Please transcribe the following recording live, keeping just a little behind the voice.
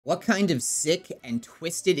What kind of sick and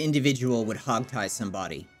twisted individual would hogtie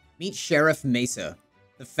somebody? Meet Sheriff Mesa,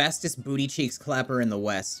 the fastest booty cheeks clapper in the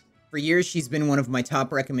West. For years, she's been one of my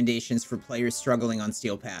top recommendations for players struggling on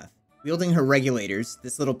Steel Path. Wielding her regulators,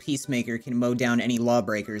 this little peacemaker can mow down any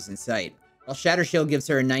lawbreakers in sight. While Shatter Shield gives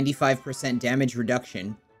her a 95% damage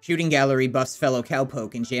reduction, Shooting Gallery buffs fellow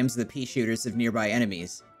cowpoke and jams the pea shooters of nearby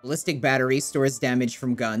enemies. Ballistic Battery stores damage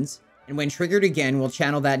from guns, and when triggered again will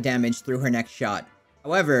channel that damage through her next shot.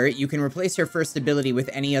 However, you can replace her first ability with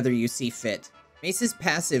any other you see fit. Mesa's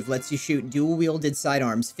passive lets you shoot dual-wielded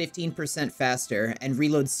sidearms 15% faster and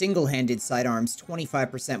reload single-handed sidearms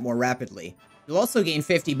 25% more rapidly. You'll also gain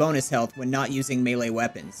 50 bonus health when not using melee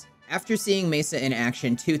weapons. After seeing Mesa in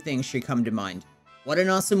action, two things should come to mind. What an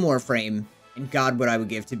awesome Warframe, and God what I would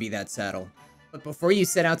give to be that saddle. But before you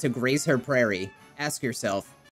set out to graze her prairie, ask yourself,